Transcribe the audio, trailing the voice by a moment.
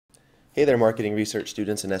Hey there, marketing research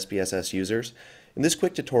students and SPSS users. In this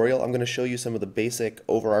quick tutorial, I'm going to show you some of the basic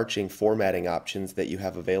overarching formatting options that you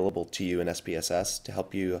have available to you in SPSS to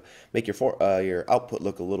help you make your output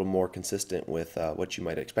look a little more consistent with what you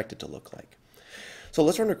might expect it to look like. So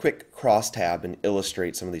let's run a quick crosstab and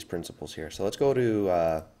illustrate some of these principles here. So let's go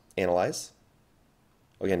to Analyze.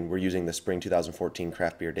 Again, we're using the Spring 2014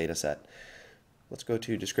 craft beer data set. Let's go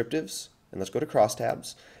to Descriptives. And let's go to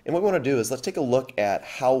crosstabs. And what we want to do is let's take a look at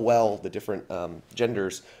how well the different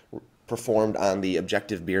genders performed on the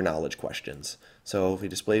objective beer knowledge questions. So if we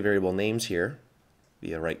display variable names here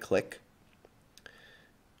via right click,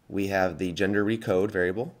 we have the gender recode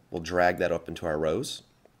variable. We'll drag that up into our rows.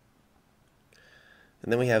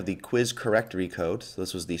 And then we have the quiz correct recode. So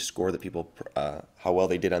this was the score that people, how well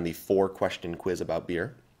they did on the 4-question quiz about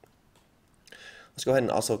beer. Let's go ahead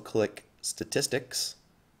and also click statistics.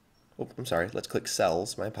 Oh, I'm sorry, let's click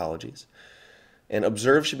cells, my apologies. And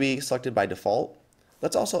observe should be selected by default.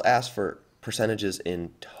 Let's also ask for percentages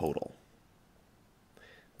in total. I'm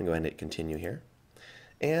going to go ahead and hit continue here.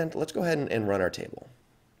 And let's go ahead and run our table.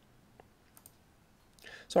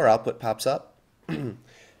 So our output pops up. And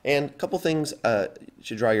a couple things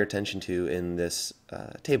should draw your attention to in this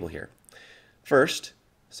table here. First,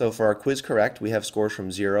 so for our quiz correct, we have scores from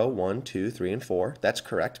 0, 1, 2, 3, and 4. That's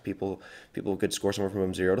correct. People could score somewhere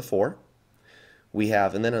from 0 to 4. We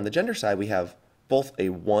have, and then on the gender side, we have both a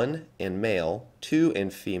 1 in male, 2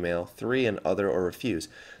 in female, 3 in other or refuse.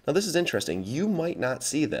 Now this is interesting. You might not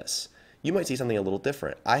see this. You might see something a little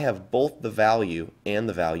different. I have both the value and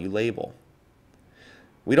the value label.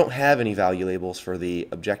 We don't have any value labels for the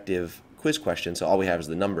objective quiz question, so all we have is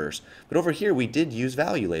the numbers. But over here, we did use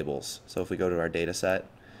value labels. So if we go to our data set,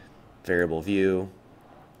 variable view,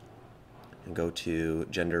 and go to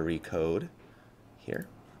gender recode here,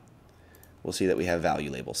 we'll see that we have value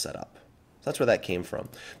labels set up. So that's where that came from.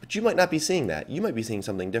 But you might not be seeing that. You might be seeing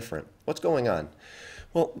something different. What's going on?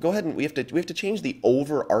 Well, go ahead and we have to change the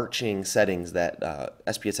overarching settings that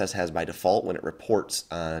SPSS has by default when it reports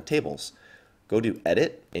tables. Go to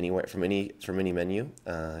Edit anywhere from any menu.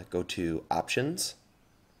 Go to Options,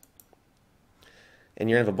 and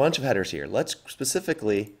you're gonna have a bunch of headers here. Let's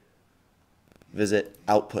specifically visit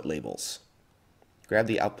Output Labels. Grab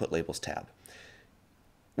the Output Labels tab.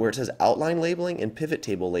 Where it says Outline Labeling and Pivot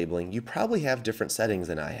Table Labeling, you probably have different settings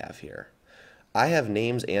than I have here. I have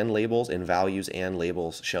names and labels and values and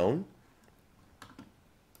labels shown.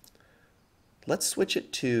 Let's switch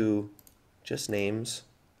it to just names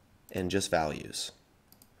and just values.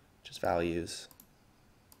 Just values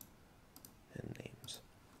and names.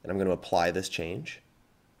 And I'm going to apply this change.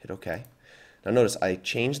 Hit OK. Now notice I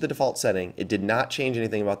changed the default setting. It did not change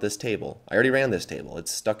anything about this table. I already ran this table.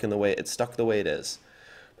 It's stuck the way it is.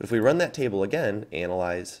 But if we run that table again,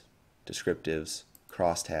 Analyze, Descriptives,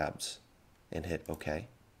 Crosstabs, and hit OK.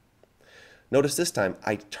 Notice this time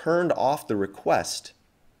I turned off the request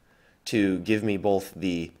to give me both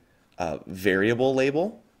the variable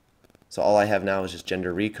label. So all I have now is just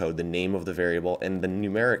gender recode, the name of the variable, and the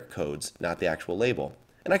numeric codes, not the actual label.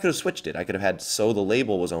 And I could have switched it. I could have had so the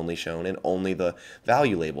label was only shown and only the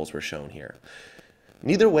value labels were shown here.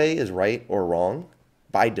 Neither way is right or wrong.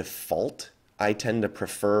 By default, I tend to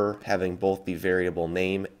prefer having both the variable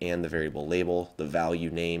name and the variable label, the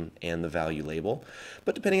value name and the value label.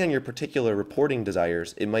 But depending on your particular reporting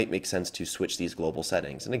desires, it might make sense to switch these global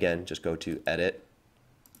settings. And again, just go to Edit,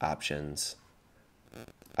 Options,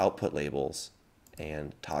 Output Labels,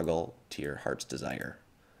 and toggle to your heart's desire.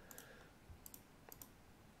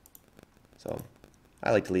 So I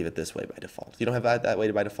like to leave it this way by default. If you don't have that way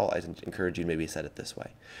by default, I encourage you to maybe set it this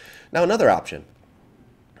way. Now another option.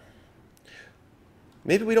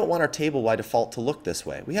 Maybe we don't want our table by default to look this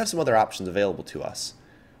way. We have some other options available to us.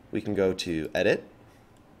 We can go to Edit,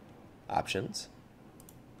 Options,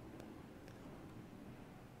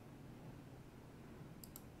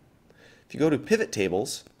 if you go to Pivot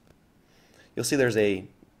Tables, you'll see there's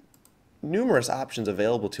numerous options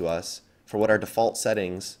available to us for what our default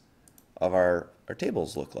settings of our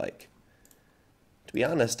tables look like. To be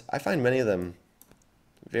honest, I find many of them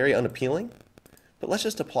very unappealing, but let's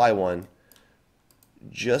just apply one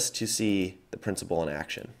just to see the principle in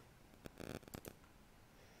action.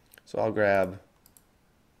 So I'll grab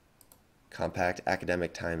Compact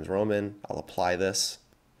Academic Times Roman. I'll apply this.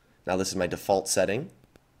 Now this is my default setting.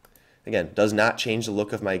 Again, does not change the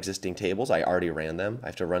look of my existing tables. I already ran them. I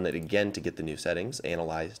have to run it again to get the new settings.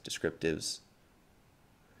 Analyze, Descriptives,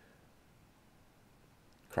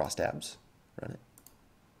 Crosstabs, run it.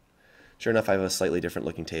 Sure enough, I have a slightly different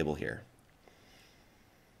looking table here.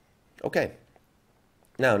 Okay.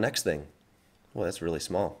 Now, next thing. Well, that's really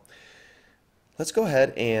small. Let's go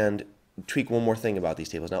ahead and tweak one more thing about these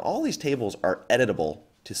tables. Now, all these tables are editable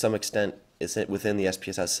to some extent within the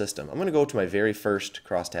SPSS system. I'm going to go to my very first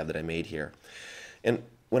crosstab that I made here. And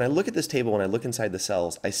when I look at this table, when I look inside the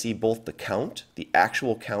cells, I see both the count, the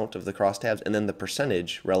actual count of the crosstabs, and then the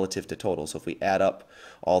percentage relative to total. So if we add up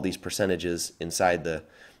all these percentages inside the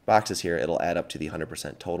boxes here, it'll add up to the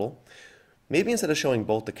 100% total. Maybe instead of showing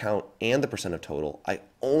both the count and the percent of total, I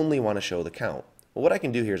only want to show the count. Well, what I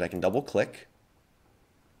can do here is I can double click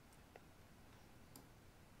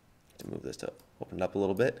to move this to open it up a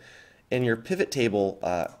little bit, and your pivot table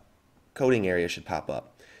coding area should pop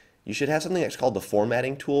up. You should have something that's called the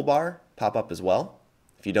formatting toolbar pop up as well.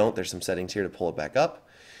 If you don't, there's some settings here to pull it back up.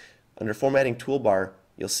 Under formatting toolbar,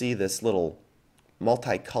 you'll see this little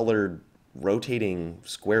multicolored rotating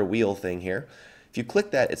square wheel thing here. If you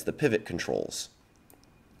click that, it's the pivot controls.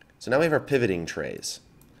 So now we have our pivoting trays.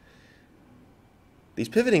 These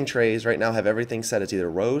pivoting trays right now have everything set as either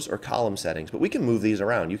rows or column settings, but we can move these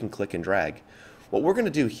around. You can click and drag. What we're going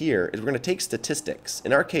to do here is we're going to take statistics.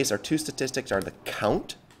 In our case, our two statistics are the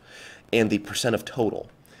count and the percent of total.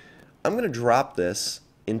 I'm going to drop this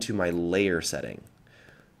into my layer setting.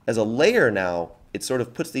 As a layer now, it sort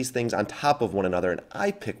of puts these things on top of one another, and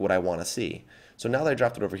I pick what I want to see. So now that I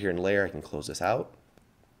dropped it over here in layer, I can close this out.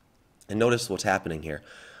 And notice what's happening here.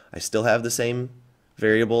 I still have the same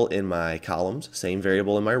variable in my columns, same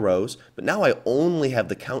variable in my rows, but now I only have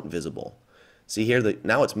the count visible. See here,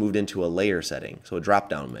 now it's moved into a layer setting, so a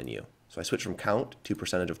drop-down menu. So I switch from count to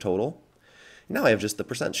percentage of total. Now I have just the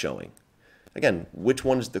percent showing. Again, which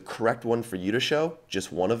one is the correct one for you to show?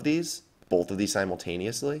 Just one of these? Both of these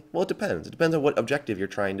simultaneously? Well, it depends. It depends on what objective you're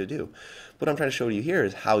trying to do. What I'm trying to show you here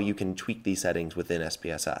is how you can tweak these settings within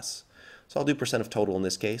SPSS. So I'll do percent of total in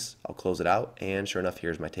this case. I'll close it out, and sure enough,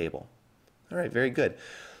 here's my table. All right, very good.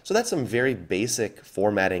 So that's some very basic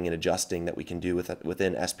formatting and adjusting that we can do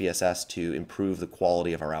within SPSS to improve the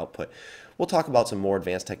quality of our output. We'll talk about some more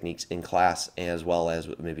advanced techniques in class as well as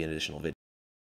maybe an additional video.